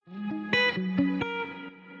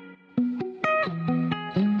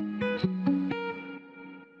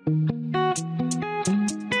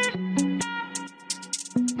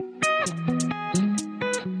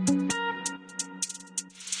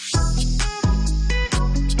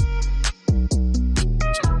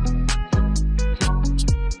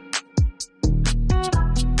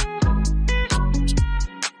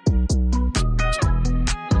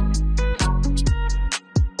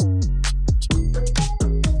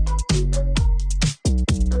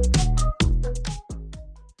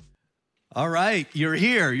All right, you're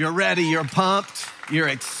here, you're ready, you're pumped, you're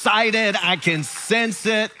excited, I can sense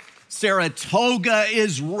it. Saratoga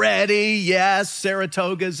is ready. Yes,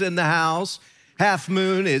 Saratoga's in the house. Half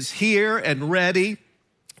Moon is here and ready.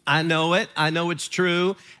 I know it. I know it's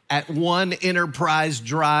true. At One Enterprise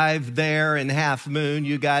Drive there in Half Moon,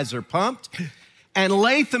 you guys are pumped. And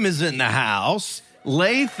Latham is in the house.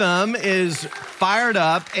 Latham is fired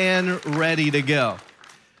up and ready to go.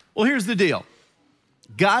 Well, here's the deal.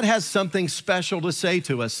 God has something special to say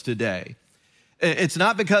to us today. It's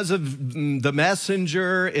not because of the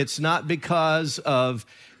messenger. It's not because of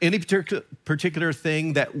any particular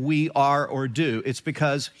thing that we are or do. It's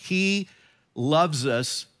because he loves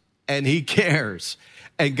us and he cares.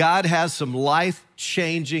 And God has some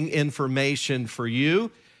life-changing information for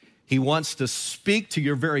you. He wants to speak to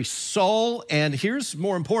your very soul. And here's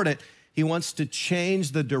more important, he wants to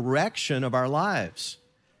change the direction of our lives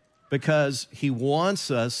because he wants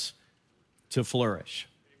us to flourish.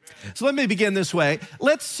 So let me begin this way.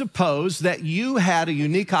 Let's suppose that you had a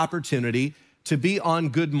unique opportunity to be on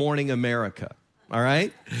Good Morning America, all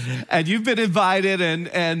right? And you've been invited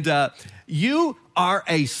and you are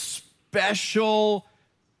a special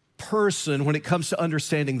person when it comes to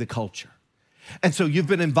understanding the culture. And so you've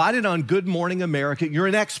been invited on Good Morning America. You're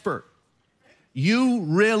an expert. You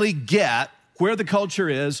really get where the culture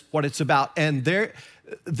is, what it's about, and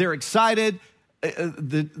they're excited.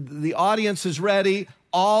 The audience is ready.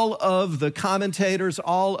 All of the commentators,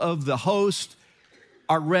 all of the hosts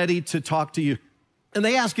are ready to talk to you. And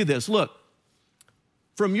they ask you this, look,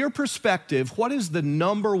 from your perspective, what is the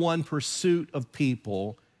number one pursuit of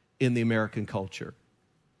people in the American culture?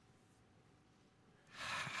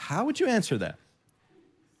 How would you answer that?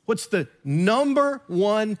 What's the number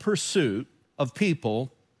one pursuit of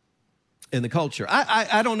people in the culture?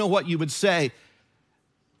 I don't know what you would say,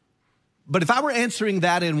 but if I were answering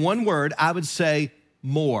that in one word, I would say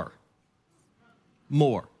more.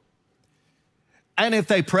 More. And if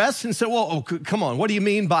they press and say, well, come on, what do you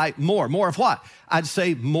mean by more? More of what? I'd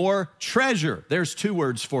say more treasure. There's two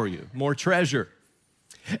words for you, more treasure.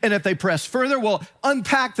 And if they press further, well,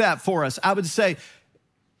 unpack that for us. I would say,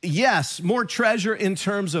 yes, more treasure in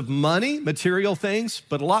terms of money, material things,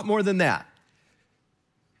 but a lot more than that.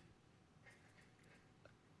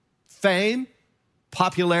 Fame,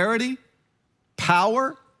 popularity,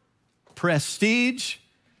 power, prestige.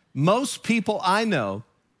 Most people I know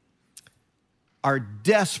are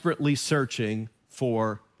desperately searching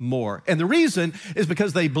for more. And the reason is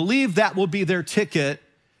because they believe that will be their ticket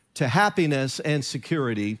to happiness and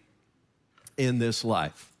security in this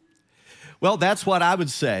life. Well, that's what I would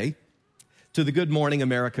say to the Good Morning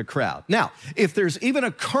America crowd. Now, if there's even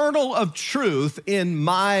a kernel of truth in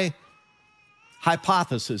my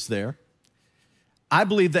hypothesis there, I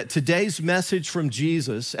believe that today's message from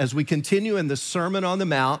Jesus, as we continue in the Sermon on the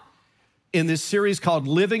Mount, in this series called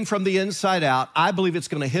Living from the Inside Out, I believe it's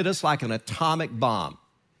going to hit us like an atomic bomb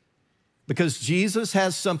because Jesus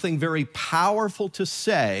has something very powerful to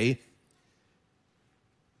say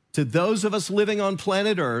to those of us living on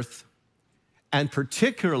planet Earth, and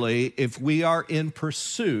particularly if we are in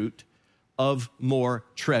pursuit of more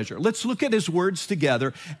treasure. Let's look at his words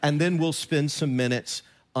together, and then we'll spend some minutes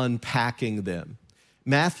unpacking them.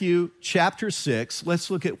 Matthew chapter 6, let's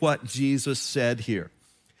look at what Jesus said here.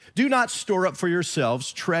 Do not store up for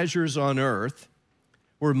yourselves treasures on earth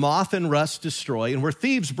where moth and rust destroy and where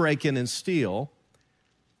thieves break in and steal,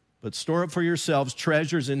 but store up for yourselves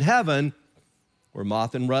treasures in heaven where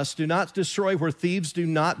moth and rust do not destroy, where thieves do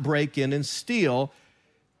not break in and steal.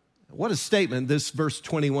 What a statement this verse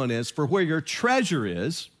 21 is. For where your treasure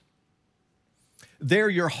is, there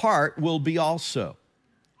your heart will be also.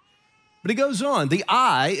 But he goes on, the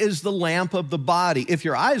eye is the lamp of the body. If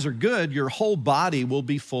your eyes are good, your whole body will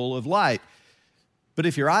be full of light. But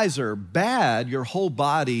if your eyes are bad, your whole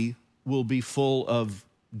body will be full of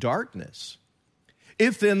darkness.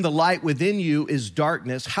 If then the light within you is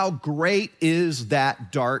darkness, how great is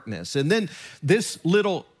that darkness? And then this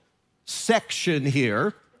little section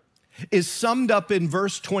here is summed up in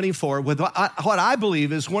verse 24 with what I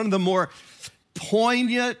believe is one of the more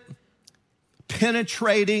poignant,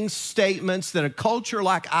 penetrating statements that a culture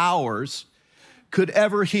like ours could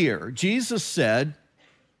ever hear. Jesus said,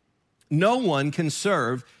 no one can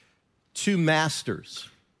serve two masters.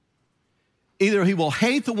 Either he will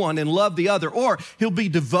hate the one and love the other, or he'll be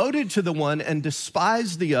devoted to the one and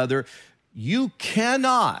despise the other. You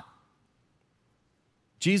cannot,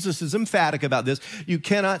 Jesus is emphatic about this, you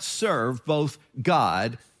cannot serve both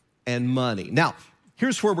God and money. Now,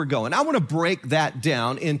 here's where we're going. I want to break that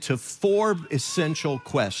down into four essential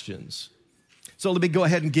questions. So let me go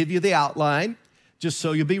ahead and give you the outline. just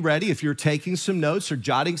so you'll be ready if you're taking some notes or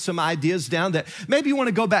jotting some ideas down that maybe you want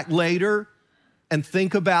to go back later and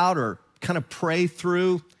think about or kind of pray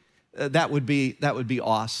through, that would be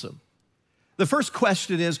awesome. The first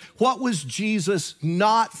question is, what was Jesus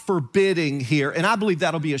not forbidding here? And I believe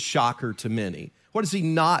that'll be a shocker to many. What is he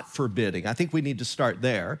not forbidding? I think we need to start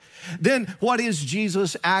there. Then, what is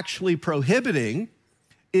Jesus actually prohibiting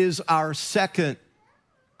is our second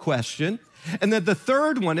question. And then the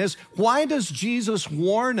third one is, why does Jesus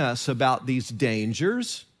warn us about these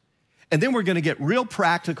dangers? And then we're going to get real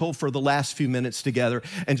practical for the last few minutes together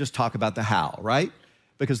and just talk about the how, right?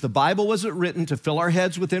 Because the Bible wasn't written to fill our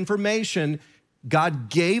heads with information. God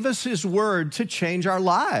gave us his word to change our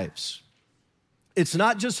lives. It's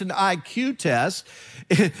not just an IQ test,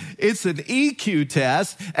 it's an EQ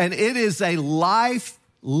test, and it is a life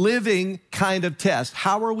living kind of test.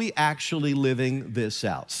 How are we actually living this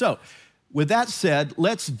out? So, with that said,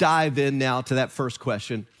 let's dive in now to that first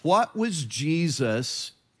question. What was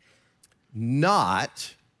Jesus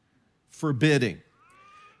not forbidding?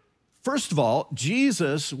 First of all,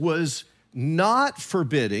 Jesus was not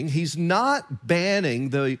forbidding, he's not banning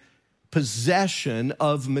the possession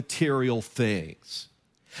of material things.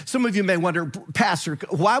 Some of you may wonder, Pastor,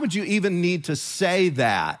 why would you even need to say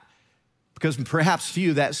that? Because perhaps to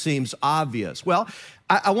you that seems obvious. Well,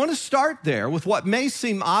 I want to start there with what may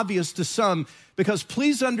seem obvious to some, because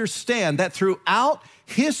please understand that throughout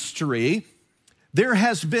history, there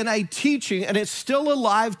has been a teaching, and it's still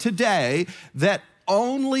alive today, that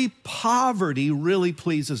only poverty really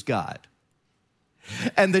pleases God.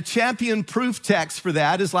 And the champion proof text for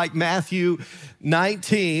that is like Matthew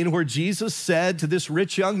 19, where Jesus said to this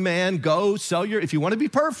rich young man, go sell if you want to be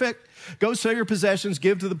perfect, go sell your possessions,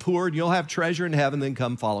 give to the poor, and you'll have treasure in heaven, then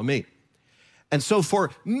come follow me. And so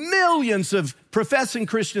for millions of professing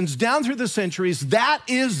Christians down through the centuries, that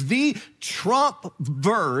is the trump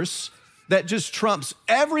verse that just trumps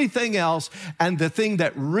everything else. And the thing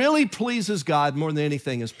that really pleases God more than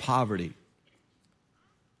anything is poverty.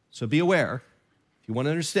 So be aware, if you want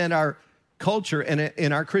to understand our culture and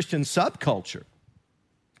in our Christian subculture,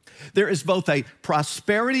 there is both a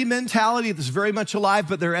prosperity mentality that's very much alive,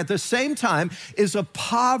 but there at the same time is a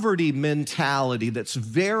poverty mentality that's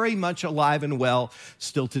very much alive and well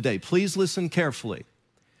still today. Please listen carefully.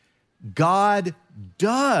 God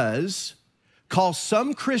does call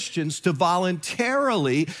some Christians to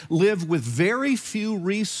voluntarily live with very few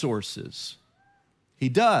resources. He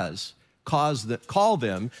does call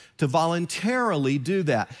them to voluntarily do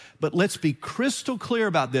that. But let's be crystal clear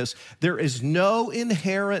about this. There is no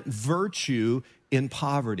inherent virtue in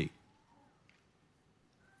poverty.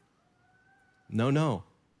 No.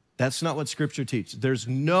 That's not what Scripture teaches. There's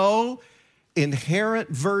no inherent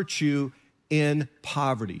virtue in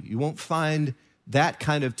poverty. You won't find that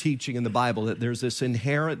kind of teaching in the Bible, that there's this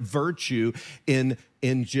inherent virtue in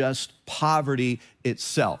just poverty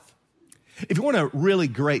itself. If you want a really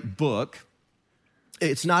great book,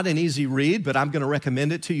 it's not an easy read, but I'm going to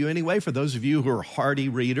recommend it to you anyway for those of you who are hardy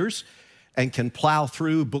readers and can plow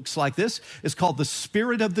through books like this. It's called The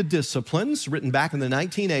Spirit of the Disciplines, written back in the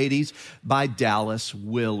 1980s by Dallas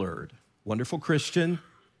Willard. Wonderful Christian,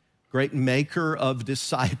 great maker of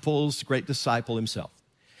disciples, great disciple himself.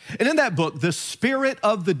 And in that book, The Spirit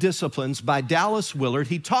of the Disciplines by Dallas Willard,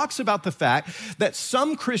 he talks about the fact that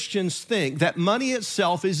some Christians think that money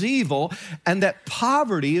itself is evil and that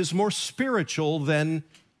poverty is more spiritual than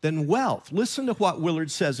wealth. Listen to what Willard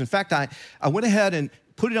says. In fact, I went ahead and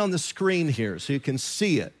put it on the screen here so you can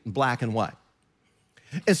see it in black and white.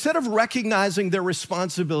 Instead of recognizing their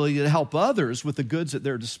responsibility to help others with the goods at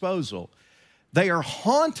their disposal, they are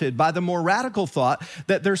haunted by the more radical thought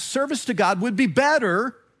that their service to God would be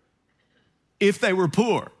better if they were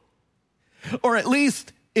poor, or at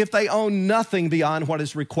least if they own nothing beyond what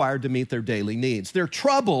is required to meet their daily needs. They're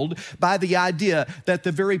troubled by the idea that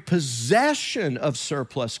the very possession of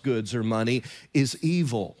surplus goods or money is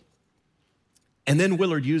evil. And then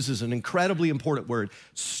Willard uses an incredibly important word,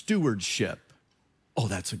 stewardship. Oh,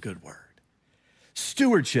 that's a good word.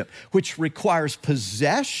 Stewardship, which requires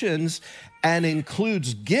possessions and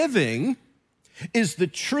includes giving, is the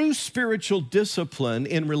true spiritual discipline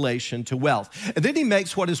in relation to wealth. And then he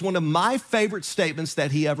makes what is one of my favorite statements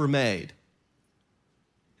that he ever made.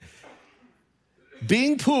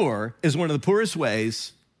 Being poor is one of the poorest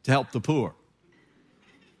ways to help the poor.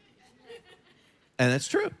 And that's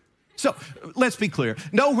true. So let's be clear.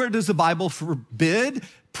 Nowhere does the Bible forbid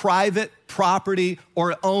private property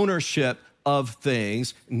or ownership of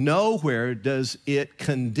things. Nowhere does it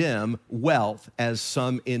condemn wealth as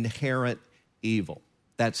some inherent evil.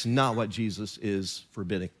 That's not what Jesus is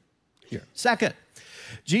forbidding. here. Second,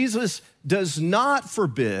 Jesus does not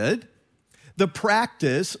forbid the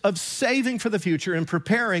practice of saving for the future and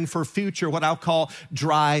preparing for future, what I'll call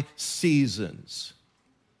dry seasons.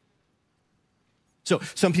 So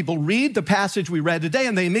some people read the passage we read today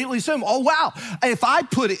and they immediately assume, oh, wow, if I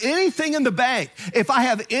put anything in the bank, if I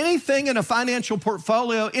have anything in a financial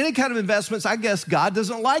portfolio, any kind of investments, I guess God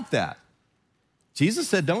doesn't like that. Jesus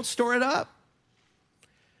said, don't store it up.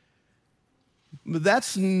 But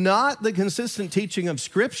that's not the consistent teaching of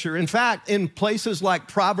Scripture. In fact, in places like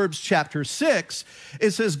Proverbs chapter 6,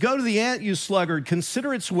 it says, go to the ant, you sluggard,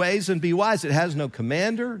 consider its ways and be wise. It has no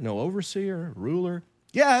commander, no overseer, ruler.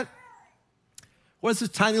 Yet, what does this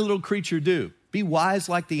tiny little creature do? Be wise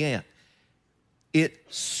like the ant. It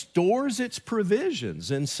stores its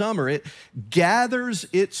provisions in summer. It gathers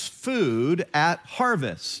its food at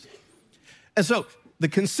harvest. And so the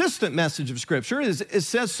consistent message of Scripture is it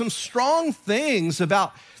says some strong things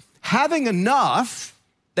about having enough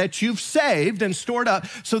that you've saved and stored up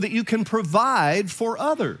so that you can provide for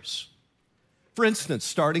others. For instance,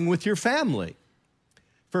 starting with your family.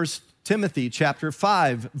 1 Timothy chapter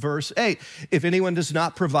 5, verse 8. If anyone does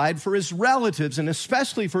not provide for his relatives, and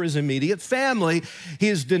especially for his immediate family, he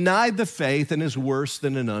has denied the faith and is worse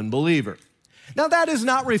than an unbeliever. Now, that is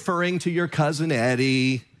not referring to your cousin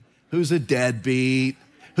Eddie, who's a deadbeat,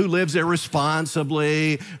 who lives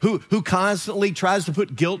irresponsibly, who constantly tries to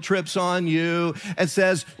put guilt trips on you and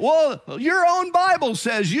says, well, your own Bible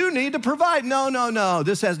says you need to provide. No.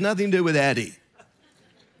 This has nothing to do with Eddie,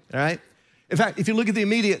 all right? In fact, if you look at the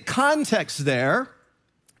immediate context there,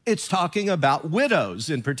 it's talking about widows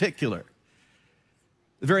in particular.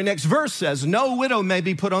 The very next verse says, no widow may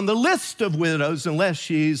be put on the list of widows unless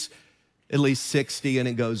she's at least 60, and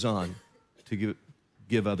it goes on to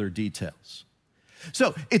give other details.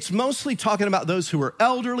 So it's mostly talking about those who are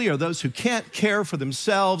elderly or those who can't care for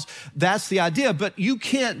themselves. That's the idea, but you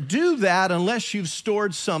can't do that unless you've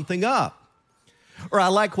stored something up. Or I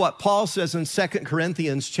like what Paul says in 2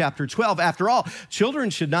 Corinthians chapter 12. After all,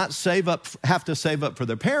 children should not have to save up for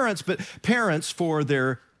their parents, but parents for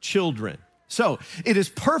their children. So it is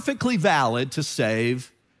perfectly valid to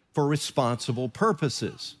save for responsible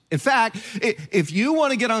purposes. In fact, if you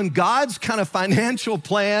want to get on God's kind of financial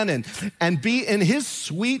plan and be in his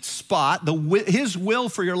sweet spot, his will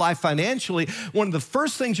for your life financially, one of the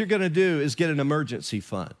first things you're going to do is get an emergency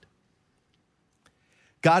fund.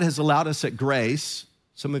 God has allowed us at Grace,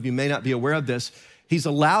 some of you may not be aware of this, he's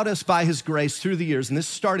allowed us by his grace through the years, and this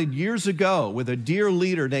started years ago with a dear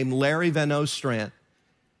leader named Larry Van Ostrand,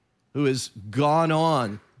 who has gone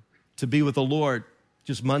on to be with the Lord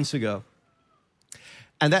just months ago.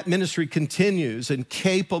 And that ministry continues in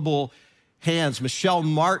capable hands. Michelle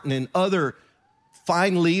Martin and other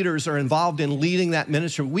fine leaders are involved in leading that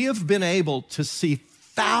ministry. We have been able to see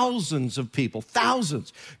thousands of people,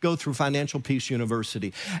 go through Financial Peace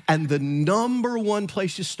University. And the number one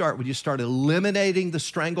place you start when you start eliminating the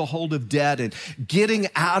stranglehold of debt and getting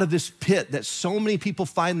out of this pit that so many people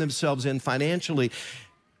find themselves in financially,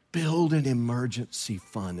 build an emergency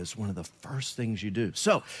fund is one of the first things you do.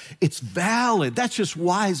 So it's valid. That's just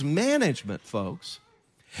wise management, folks.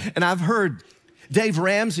 And I've heard Dave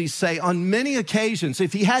Ramsey say on many occasions,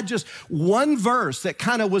 if he had just one verse that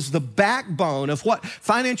kind of was the backbone of what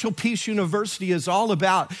Financial Peace University is all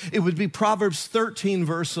about, it would be Proverbs 13,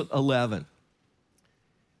 verse 11.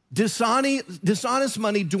 Dishonest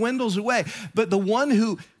money dwindles away, but the one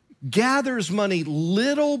who gathers money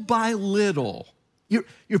little by little,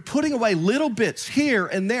 you're putting away little bits here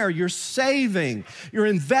and there, you're saving, you're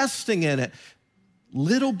investing in it,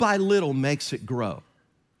 little by little makes it grow.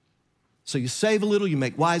 So you save a little, you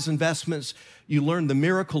make wise investments, you learn the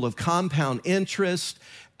miracle of compound interest,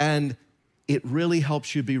 and it really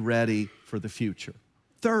helps you be ready for the future.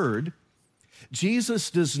 Third, Jesus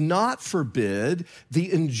does not forbid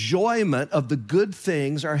the enjoyment of the good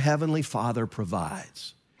things our Heavenly Father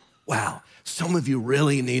provides. Wow, some of you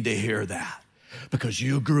really need to hear that because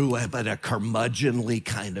you grew up in a curmudgeonly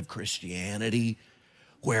kind of Christianity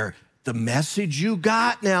where the message you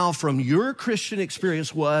got now from your Christian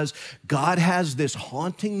experience was God has this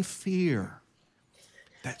haunting fear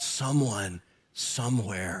that someone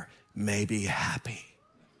somewhere may be happy.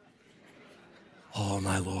 Oh,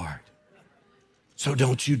 my Lord. So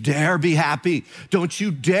don't you dare be happy. Don't you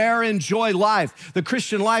dare enjoy life. The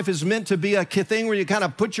Christian life is meant to be a thing where you kind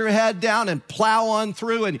of put your head down and plow on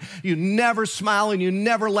through and you never smile and you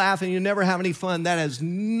never laugh and you never have any fun. That has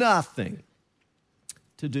nothing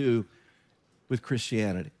to do with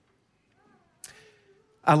Christianity.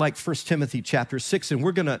 I like 1 Timothy chapter 6, and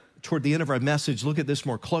we're going to, toward the end of our message, look at this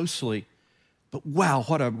more closely. But wow,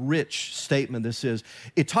 what a rich statement this is.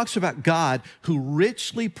 It talks about God who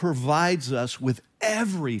richly provides us with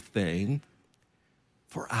everything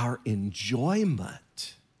for our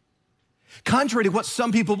enjoyment. Contrary to what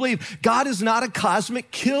some people believe, God is not a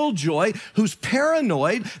cosmic killjoy who's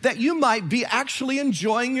paranoid that you might be actually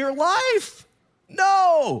enjoying your life.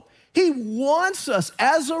 No, he wants us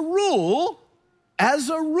as a rule,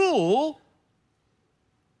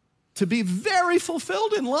 to be very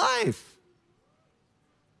fulfilled in life.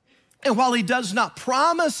 And while he does not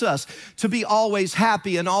promise us to be always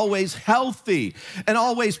happy and always healthy and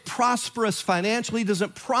always prosperous financially, he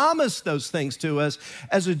doesn't promise those things to us.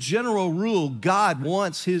 As a general rule, God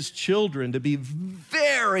wants his children to be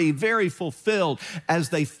very, very fulfilled as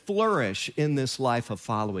they flourish in this life of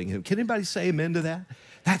following him. Can anybody say amen to that?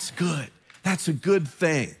 That's good. That's a good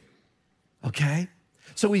thing, okay?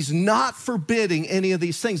 So he's not forbidding any of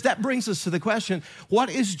these things. That brings us to the question, what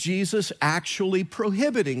is Jesus actually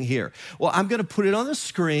prohibiting here? Well, I'm going to put it on the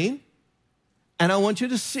screen, and I want you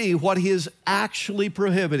to see what he is actually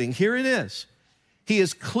prohibiting. Here it is. He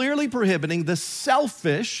is clearly prohibiting the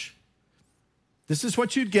selfish, this is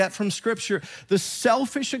what you'd get from Scripture, the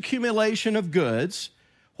selfish accumulation of goods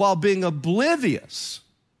while being oblivious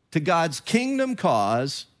to God's kingdom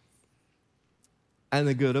cause and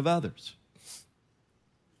the good of others.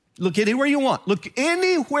 Look anywhere you want. Look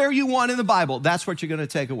anywhere you want in the Bible. That's what you're going to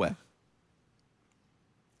take away.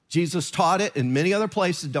 Jesus taught it in many other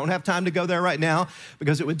places. Don't have time to go there right now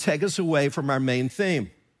because it would take us away from our main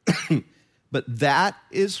theme. But that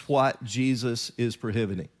is what Jesus is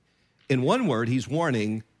prohibiting. In one word, he's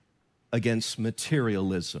warning against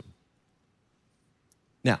materialism.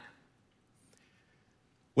 Now,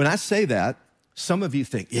 when I say that, some of you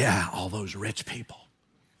think, yeah, all those rich people.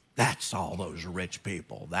 That's all those rich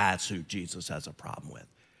people. That's who Jesus has a problem with.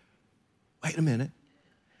 Wait a minute.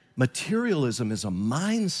 Materialism is a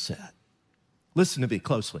mindset. Listen to me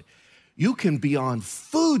closely. You can be on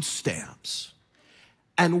food stamps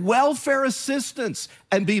and welfare assistance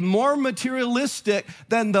and be more materialistic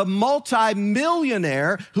than the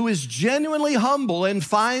multimillionaire who is genuinely humble and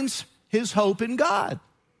finds his hope in God.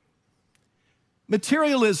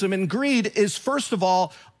 Materialism and greed is, first of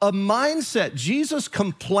all, a mindset. Jesus'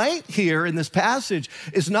 complaint here in this passage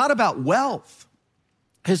is not about wealth.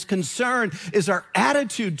 His concern is our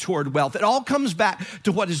attitude toward wealth. It all comes back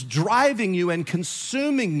to what is driving you and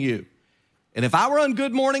consuming you. And if I were on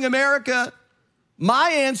Good Morning America, my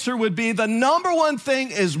answer would be the number one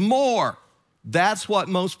thing is more. That's what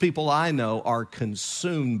most people I know are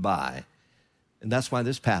consumed by. And that's why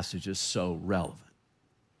this passage is so relevant.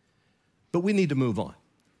 But we need to move on.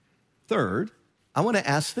 Third, I want to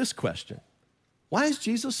ask this question. Why is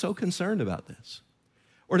Jesus so concerned about this?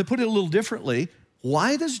 Or to put it a little differently,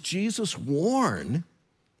 why does Jesus warn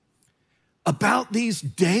about these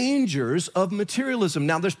dangers of materialism?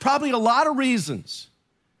 Now, there's probably a lot of reasons.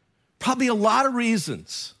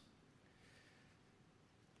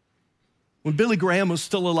 When Billy Graham was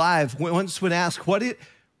still alive, once when asked, what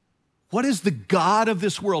is the God of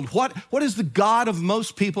this world? What is the God of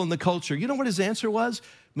most people in the culture? You know what his answer was?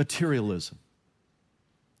 Materialism.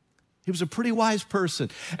 He was a pretty wise person.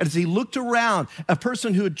 And as he looked around, a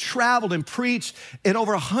person who had traveled and preached in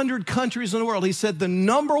over 100 countries in the world, he said, the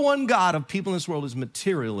number one God of people in this world is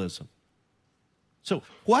materialism. So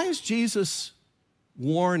why is Jesus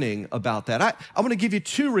warning about that? I want to give you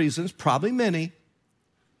two reasons, probably many.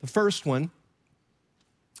 The first one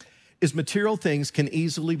is material things can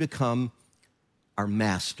easily become our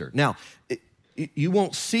master. Now, you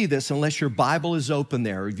won't see this unless your Bible is open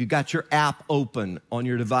there, or if you've got your app open on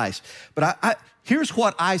your device. But here's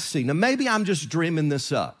what I see. Now, maybe I'm just dreaming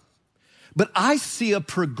this up, but I see a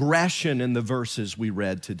progression in the verses we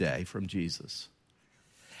read today from Jesus.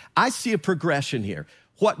 I see a progression here.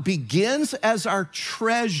 What begins as our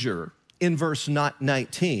treasure in verse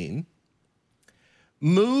 19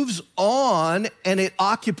 moves on and it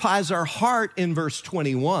occupies our heart in verse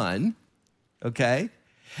 21, okay?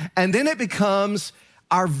 And then it becomes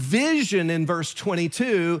our vision in verse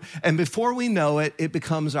 22, and before we know it, it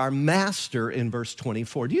becomes our master in verse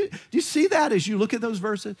 24. Do you see that as you look at those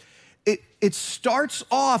verses? It starts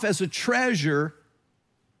off as a treasure,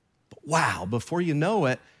 but wow, before you know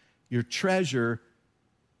it, your treasure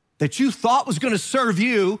that you thought was gonna serve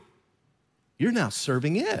you, you're now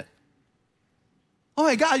serving it. Oh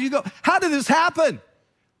my God, you go, how did this happen?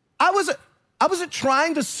 I wasn't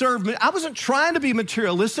trying to serve, I wasn't trying to be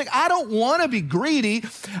materialistic. I don't want to be greedy.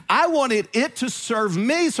 I wanted it to serve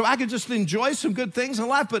me so I could just enjoy some good things in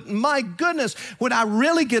life. But my goodness, when I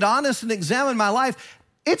really get honest and examine my life,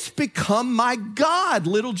 it's become my God,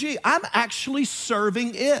 little g. I'm actually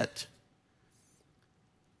serving it.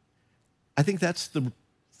 I think that's the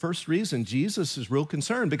first reason Jesus is real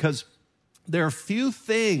concerned, because there are few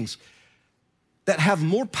things that have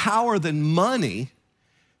more power than money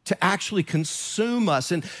to actually consume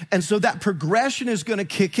us. And so that progression is going to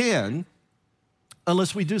kick in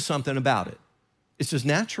unless we do something about it. It's just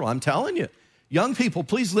natural, I'm telling you. Young people,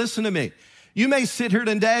 please listen to me. You may sit here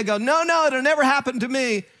today and go, no, it'll never happen to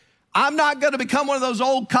me. I'm not going to become one of those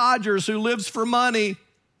old codgers who lives for money.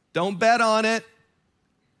 Don't bet on it.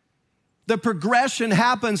 The progression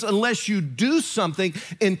happens unless you do something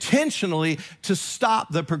intentionally to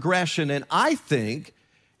stop the progression. And I think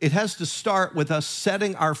it has to start with us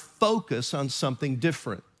setting our focus on something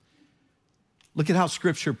different. Look at how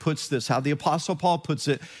Scripture puts this, how the Apostle Paul puts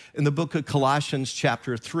it in the book of Colossians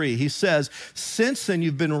chapter 3. He says, since then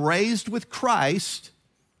you've been raised with Christ,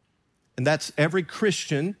 and that's every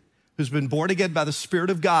Christian who's been born again by the Spirit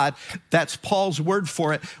of God. That's Paul's word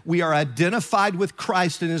for it. We are identified with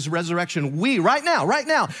Christ in his resurrection. We, right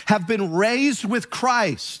now, have been raised with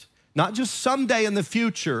Christ, not just someday in the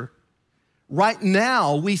future. Right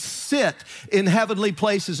now, we sit in heavenly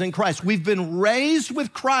places in Christ. We've been raised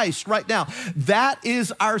with Christ right now. That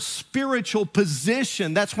is our spiritual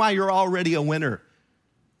position. That's why you're already a winner.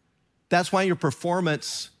 That's why your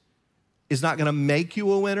performance is not going to make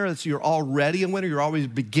you a winner. It's you're already a winner. You're always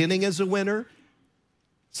beginning as a winner.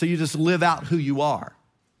 So you just live out who you are.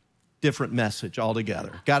 Different message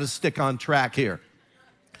altogether. Got to stick on track here.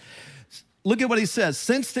 Look at what he says.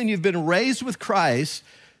 Since then you've been raised with Christ.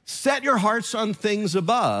 Set your hearts on things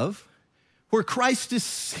above, where Christ is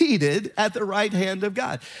seated at the right hand of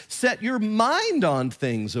God. Set your mind on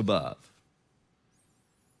things above,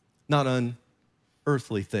 not on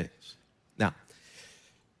earthly things. Now,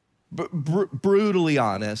 brutally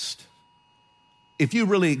honest, if you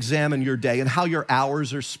really examine your day and how your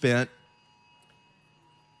hours are spent,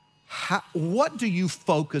 what do you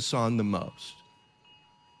focus on the most?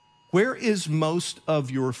 Where is most of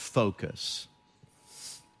your focus?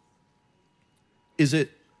 Is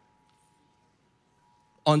it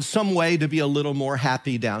on some way to be a little more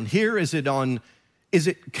happy down here? Is it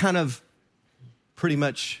kind of pretty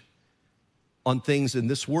much on things in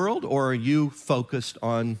this world, or are you focused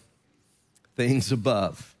on things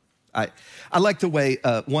above? I like the way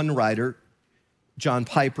one writer, John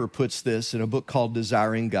Piper, puts this in a book called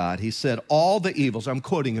Desiring God. He said, all the evils, I'm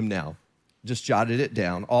quoting him now, just jotted it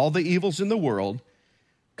down, all the evils in the world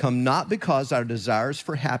come not because our desires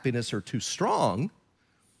for happiness are too strong.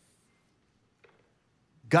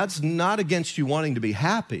 God's not against you wanting to be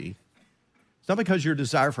happy. It's not because your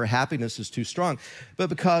desire for happiness is too strong, but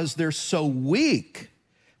because they're so weak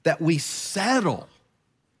that we settle.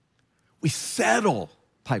 We settle,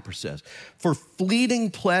 Piper says, for fleeting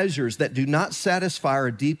pleasures that do not satisfy our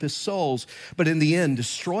deepest souls, but in the end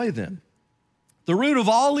destroy them. The root of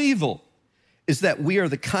all evil is that we are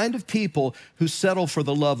the kind of people who settle for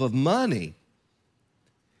the love of money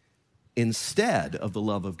instead of the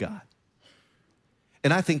love of God.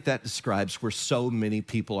 And I think that describes where so many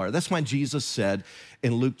people are. That's why Jesus said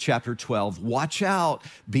in Luke chapter 12, watch out,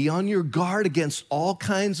 be on your guard against all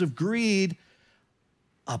kinds of greed.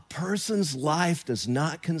 A person's life does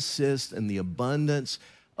not consist in the abundance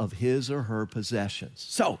of his or her possessions.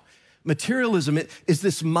 So materialism is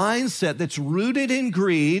this mindset that's rooted in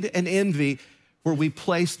greed and envy, where we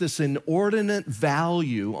place this inordinate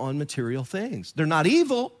value on material things. They're not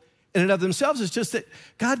evil in and of themselves. It's just that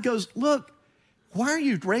God goes, look, why are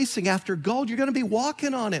you racing after gold? You're going to be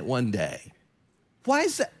walking on it one day. Why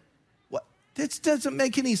is that? What? This doesn't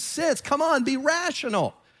make any sense. Come on, be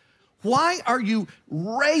rational. Why are you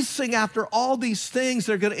racing after all these things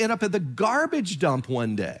that are going to end up at the garbage dump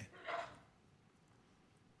one day?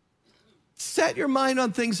 Set your mind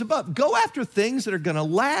on things above. Go after things that are going to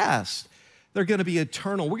last. They're going to be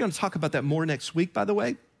eternal. We're going to talk about that more next week, by the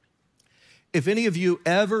way. If any of you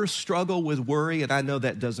ever struggle with worry, and I know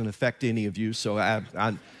that doesn't affect any of you, so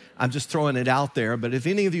I'm just throwing it out there, but if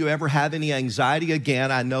any of you ever have any anxiety,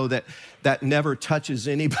 again, I know that never touches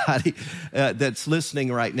anybody that's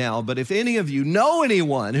listening right now, but if any of you know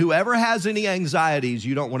anyone who ever has any anxieties,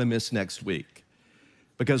 you don't want to miss next week,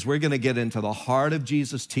 because we're going to get into the heart of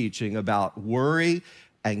Jesus' teaching about worry,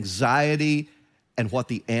 anxiety, and what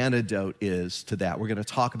the antidote is to that. We're going to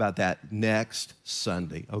talk about that next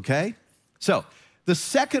Sunday, okay? So the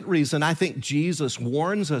second reason I think Jesus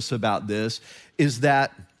warns us about this is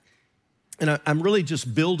that, and I'm really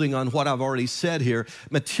just building on what I've already said here,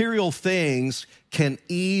 material things can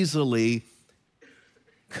easily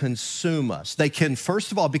consume us. They can,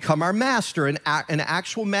 first of all, become our master, an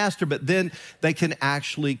actual master, but then they can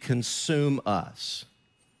actually consume us.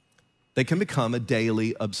 They can become a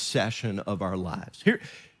daily obsession of our lives.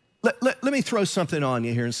 Let me throw something on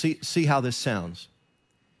you here and see how this sounds.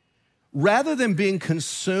 Rather than being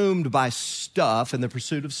consumed by stuff and the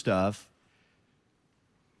pursuit of stuff,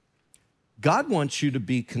 God wants you to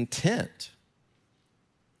be content.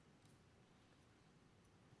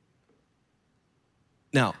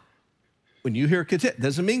 Now, when you hear content,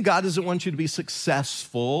 doesn't mean God doesn't want you to be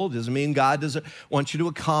successful, doesn't mean God doesn't want you to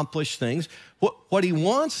accomplish things. What he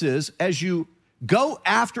wants is, as you go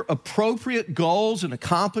after appropriate goals and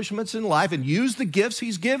accomplishments in life and use the gifts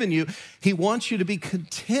he's given you, he wants you to be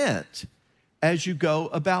content as you go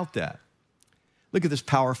about that. Look at this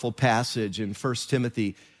powerful passage in 1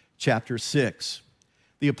 Timothy chapter 6.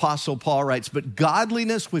 The Apostle Paul writes, "But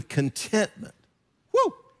godliness with contentment,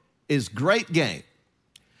 is great gain.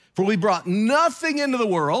 For we brought nothing into the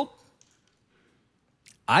world."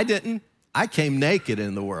 I didn't. I came naked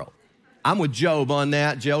in the world. I'm with Job on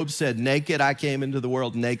that. Job said, "Naked I came into the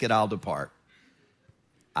world, naked I'll depart."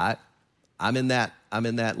 I'm in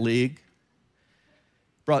that league.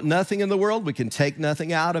 Brought nothing in the world, we can take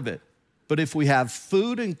nothing out of it. But if we have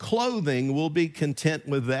food and clothing, we'll be content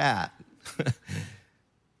with that.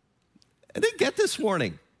 I didn't get this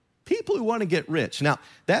warning. People who want to get rich. Now,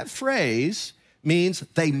 that phrase means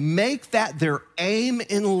they make that their aim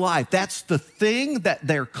in life. That's the thing that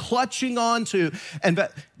they're clutching on to. And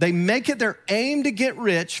they make it their aim to get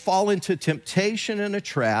rich, fall into temptation and a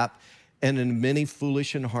trap, and in many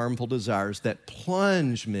foolish and harmful desires that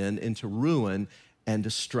plunge men into ruin and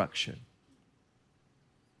destruction.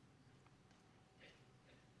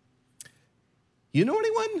 You know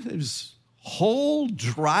anyone whose whole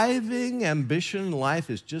driving ambition in life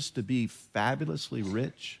is just to be fabulously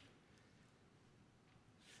rich?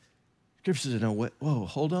 Scripture says, "No, whoa,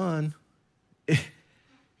 hold on.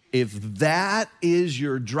 If that is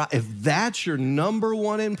your drive, if that's your number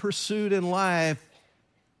one in pursuit in life,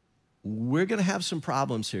 we're going to have some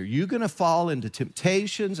problems here. You're going to fall into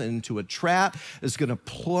temptations and into a trap that's going to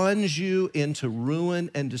plunge you into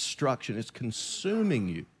ruin and destruction. It's consuming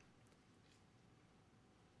you.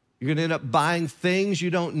 You're going to end up buying things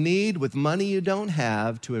you don't need with money you don't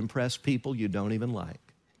have to impress people you don't even like.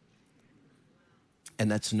 And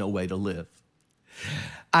that's no way to live."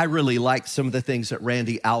 I really like some of the things that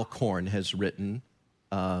Randy Alcorn has written.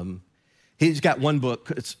 He's got one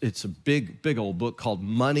book. It's a big old book called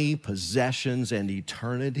Money, Possessions, and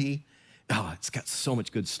Eternity. Oh, it's got so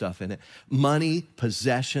much good stuff in it. Money,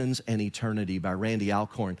 Possessions, and Eternity by Randy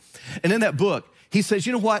Alcorn. And in that book, he says,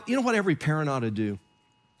 you know what every parent ought to do?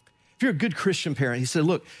 If you're a good Christian parent, he said,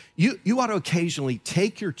 look, you ought to occasionally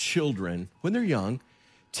take your children, when they're young,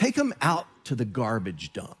 take them out to the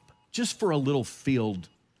garbage dump just for a little field,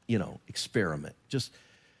 experiment. Just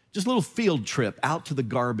a little field trip out to the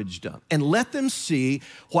garbage dump and let them see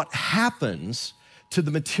what happens to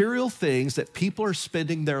the material things that people are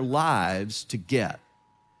spending their lives to get.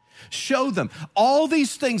 Show them all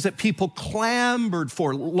these things that people clamored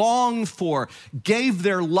for, longed for, gave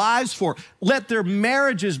their lives for, let their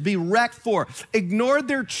marriages be wrecked for, ignored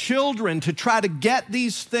their children to try to get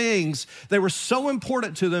these things. They were so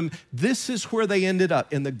important to them. This is where they ended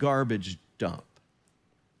up, in the garbage dump.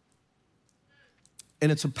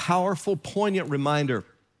 And it's a powerful, poignant reminder,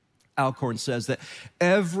 Alcorn says, that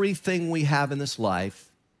everything we have in this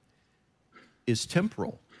life is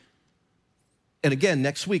temporal. And again,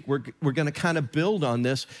 next week, we're going to kind of build on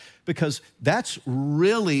this, because that's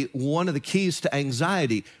really one of the keys to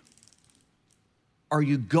anxiety. Are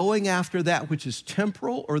you going after that which is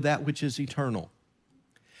temporal or that which is eternal?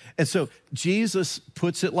 And so Jesus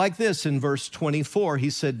puts it like this in verse 24. He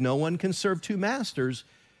said, "No one can serve two masters.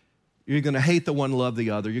 You're going to hate the one, love the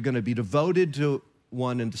other. You're going to be devoted to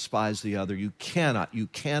one and despise the other. You cannot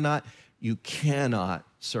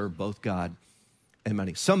serve both God and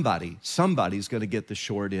money." Somebody's going to get the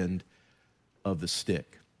short end of the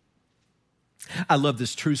stick. I love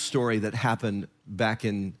this true story that happened back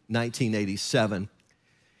in 1987.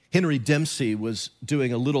 Henry Dempsey was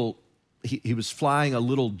doing he was flying a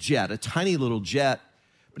little jet, a tiny little jet,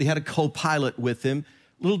 but he had a co-pilot with him,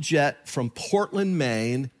 little jet from Portland,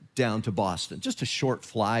 Maine, down to Boston. Just a short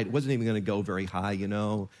flight. It wasn't even going to go very high,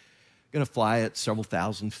 Going to fly at several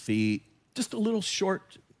thousand feet. Just a little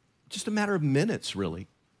short, just a matter of minutes, really.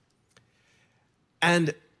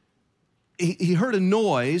 And he heard a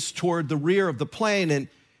noise toward the rear of the plane,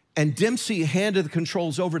 and Dempsey handed the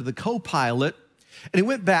controls over to the co-pilot, and he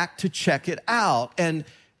went back to check it out. And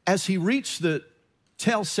as he reached the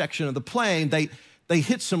tail section of the plane, they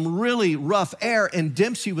hit some really rough air, and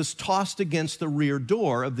Dempsey was tossed against the rear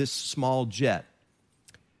door of this small jet.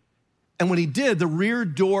 And when he did, the rear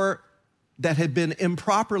door that had been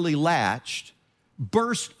improperly latched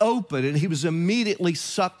burst open and he was immediately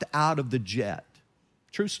sucked out of the jet.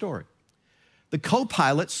 True story. The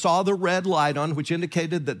co-pilot saw the red light on, which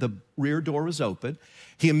indicated that the rear door was open.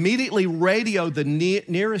 He immediately radioed the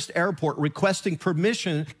nearest airport requesting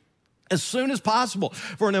permission as soon as possible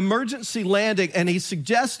for an emergency landing, and he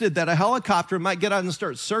suggested that a helicopter might get out and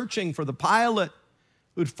start searching for the pilot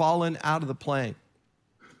who'd fallen out of the plane.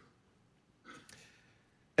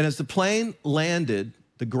 And as the plane landed,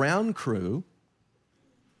 the ground crew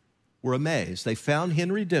were amazed. They found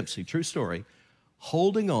Henry Dempsey, true story,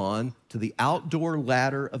 holding on to the outdoor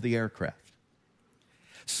ladder of the aircraft.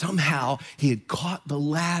 Somehow he had caught the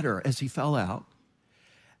ladder as he fell out,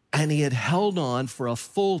 and he had held on for a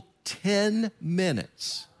full 10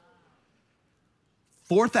 minutes,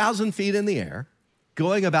 4,000 feet in the air,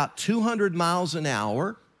 going about 200 miles an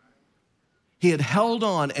hour. He had held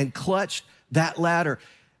on and clutched that ladder,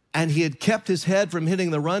 and he had kept his head from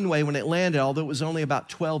hitting the runway when it landed, although it was only about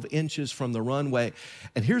 12 inches from the runway.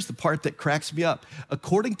 And here's the part that cracks me up.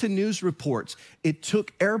 According to news reports, it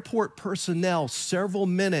took airport personnel several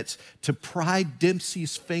minutes to pry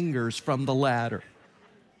Dempsey's fingers from the ladder.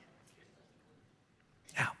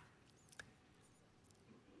 Now,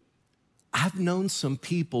 I've known some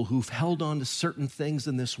people who've held on to certain things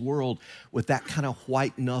in this world with that kind of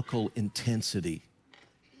white knuckle intensity.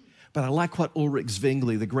 But I like what Ulrich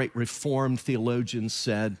Zwingli, the great Reformed theologian,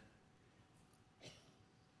 said.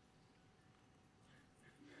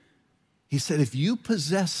 He said, if you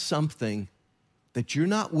possess something that you're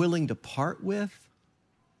not willing to part with,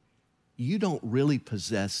 you don't really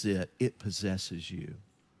possess it, it possesses you.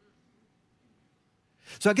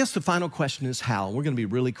 So I guess the final question is how? We're going to be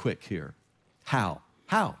really quick here. How?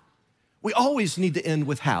 How? We always need to end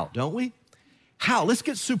with how, don't we? How? Let's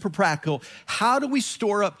get super practical. How do we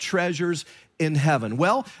store up treasures in heaven?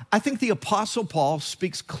 Well, I think the Apostle Paul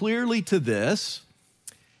speaks clearly to this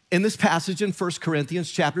in this passage in 1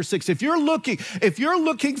 Corinthians chapter 6. If you're looking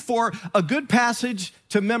for a good passage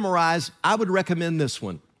to memorize, I would recommend this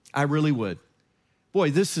one. I really would. Boy,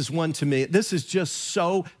 this is one to me. This is just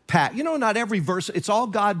so packed. You know, not every verse, it's all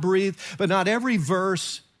God-breathed, but not every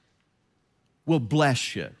verse will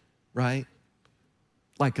bless you, right?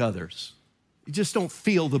 Like others. You just don't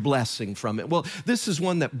feel the blessing from it. Well, this is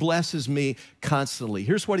one that blesses me constantly.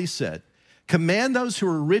 Here's what he said. Command those who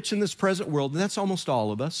are rich in this present world, and that's almost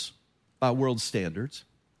all of us by world standards,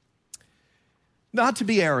 not to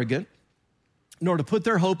be arrogant, nor to put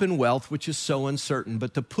their hope in wealth, which is so uncertain,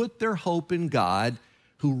 but to put their hope in God,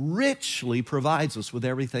 who richly provides us with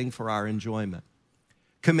everything for our enjoyment.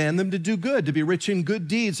 Command them to do good, to be rich in good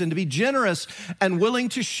deeds, and to be generous and willing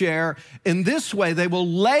to share. In this way, they will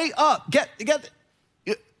lay up.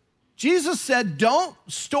 Jesus said, don't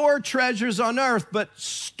store treasures on earth, but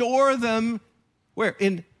store them where?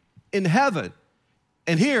 In heaven.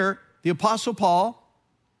 And here, the Apostle Paul,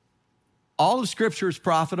 all of Scripture is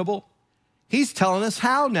profitable. He's telling us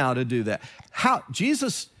how now to do that. How?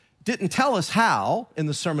 Jesus didn't tell us how, in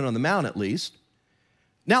the Sermon on the Mount at least.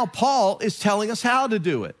 Now Paul is telling us how to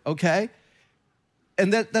do it, okay?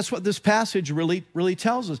 And that's what this passage really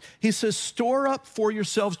tells us. He says, store up for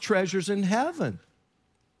yourselves treasures in heaven.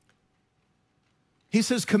 He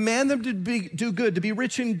says, command them to do good, to be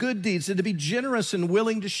rich in good deeds, and to be generous and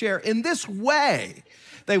willing to share. In this way,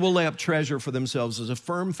 they will lay up treasure for themselves as a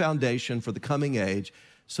firm foundation for the coming age,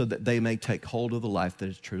 so that they may take hold of the life that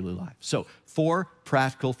is truly life. So 4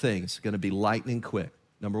 practical things, going to be lightning quick.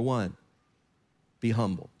 Number 1, be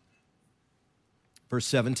humble. Verse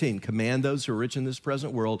 17, command those who are rich in this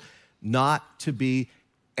present world not to be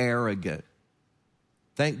arrogant.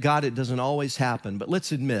 Thank God it doesn't always happen, but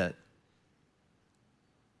let's admit,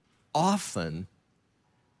 often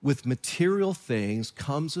with material things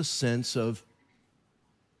comes a sense of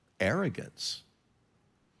arrogance.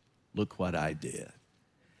 Look what I did.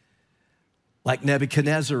 Like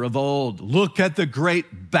Nebuchadnezzar of old, look at the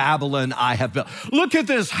great Babylon I have built. Look at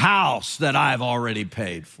this house that I've already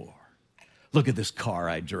paid for. Look at this car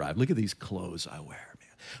I drive. Look at these clothes I wear,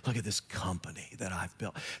 man. Look at this company that I've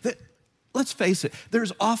built. Let's face it,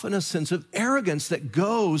 there's often a sense of arrogance that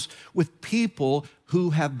goes with people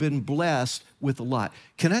who have been blessed with a lot.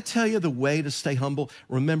 Can I tell you the way to stay humble?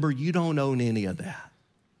 Remember, you don't own any of that.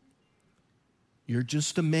 You're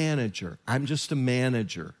just a manager. I'm just a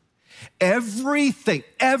manager. Everything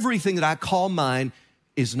that I call mine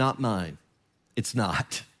is not mine. It's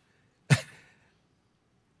not.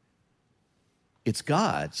 It's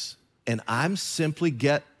God's. And I'm simply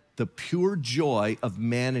get the pure joy of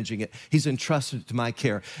managing it. He's entrusted it to my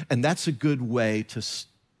care. And that's a good way to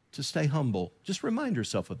stay humble. Just remind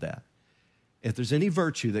yourself of that. If there's any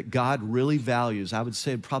virtue that God really values, I would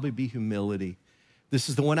say it'd probably be humility. This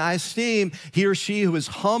is the one I esteem, he or she who is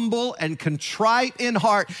humble and contrite in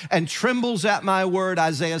heart and trembles at my word,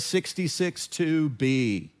 Isaiah 66,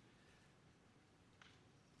 2b.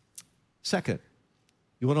 Second,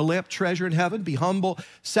 you want to lay up treasure in heaven? Be humble.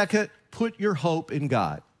 Second, put your hope in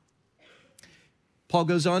God. Paul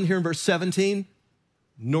goes on here in verse 17,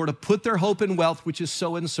 nor to put their hope in wealth, which is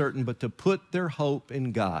so uncertain, but to put their hope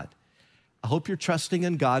in God. I hope you're trusting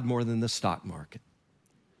in God more than the stock market.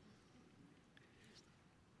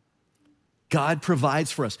 God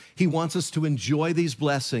provides for us. He wants us to enjoy these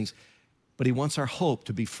blessings, but he wants our hope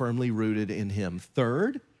to be firmly rooted in him.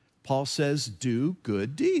 Third, Paul says, do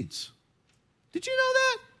good deeds. Did you know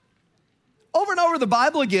that? Over and over, the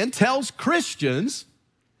Bible again tells Christians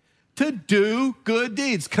to do good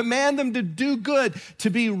deeds. Command them to do good, to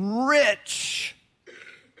be rich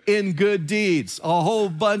in good deeds. A whole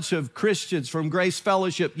bunch of Christians from Grace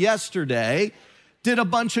Fellowship yesterday did a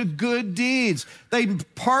bunch of good deeds. They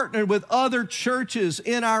partnered with other churches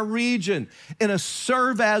in our region in a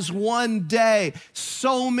serve as one day.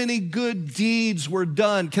 So many good deeds were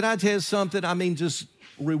done. Can I tell you something? I mean, just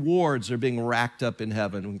rewards are being racked up in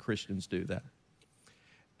heaven when Christians do that.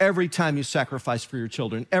 Every time you sacrifice for your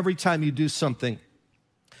children, every time you do something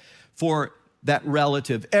for that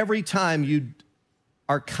relative, every time you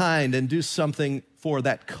are kind and do something for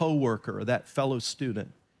that coworker or that fellow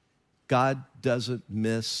student, God doesn't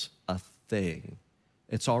miss a thing.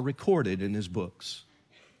 It's all recorded in his books.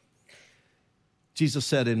 Jesus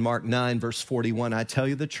said in Mark 9, verse 41, I tell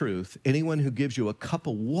you the truth, anyone who gives you a cup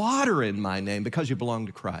of water in my name because you belong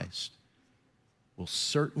to Christ will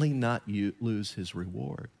certainly not lose his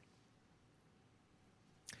reward.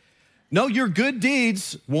 No, your good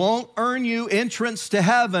deeds won't earn you entrance to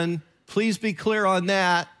heaven. Please be clear on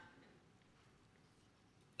that.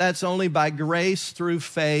 That's only by grace through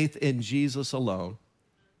faith in Jesus alone.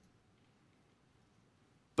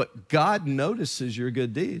 But God notices your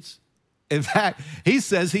good deeds. In fact, he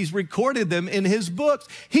says he's recorded them in his books.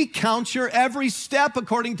 He counts your every step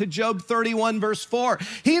according to Job 31, verse 4.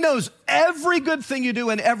 He knows every good thing you do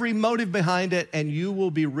and every motive behind it, and you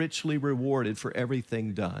will be richly rewarded for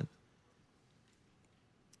everything done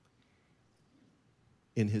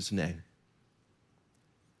in his name.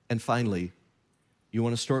 And finally, you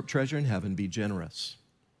want to store up treasure in heaven, be generous.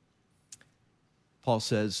 Paul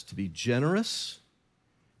says to be generous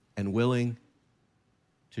and willing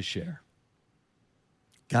to share.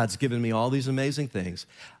 God's given me all these amazing things.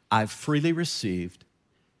 I've freely received,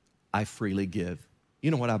 I freely give. You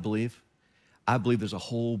know what I believe? I believe there's a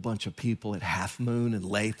whole bunch of people at Half Moon and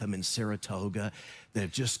Latham and Saratoga that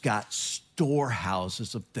have just got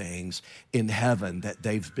storehouses of things in heaven that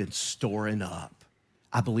they've been storing up.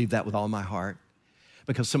 I believe that with all my heart,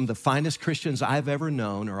 because some of the finest Christians I've ever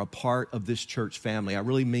known are a part of this church family. I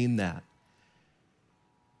really mean that.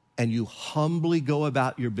 And you humbly go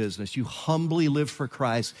about your business. You humbly live for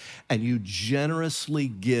Christ, and you generously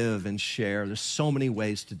give and share. There's so many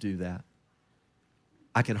ways to do that.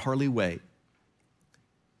 I can hardly wait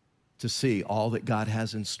to see all that God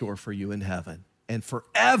has in store for you in heaven, and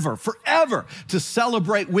forever to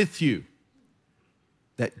celebrate with you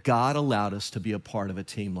that God allowed us to be a part of a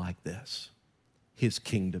team like this, his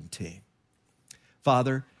kingdom team.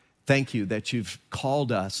 Father, thank you that you've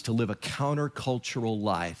called us to live a countercultural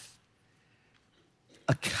life.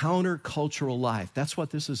 A countercultural life. That's what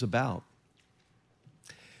this is about.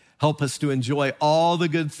 Help us to enjoy all the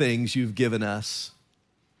good things you've given us.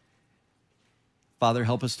 Father,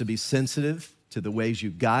 help us to be sensitive to the ways you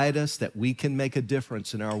guide us, that we can make a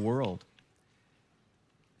difference in our world.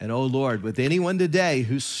 And oh Lord, with anyone today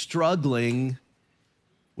who's struggling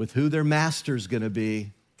with who their master's going to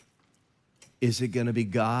be, is it going to be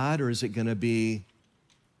God or is it going to be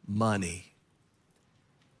money?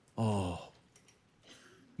 Oh,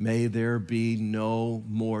 may there be no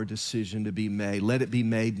more decision to be made. Let it be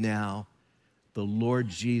made now. The Lord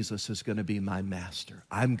Jesus is going to be my master.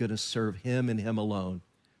 I'm going to serve him and him alone.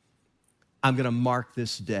 I'm going to mark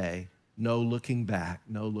this day. No looking back,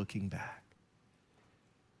 no looking back.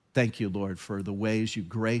 Thank you, Lord, for the ways you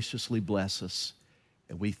graciously bless us.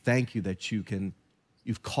 And we thank you that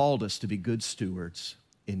you've called us to be good stewards.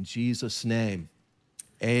 In Jesus' name,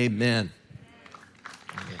 amen.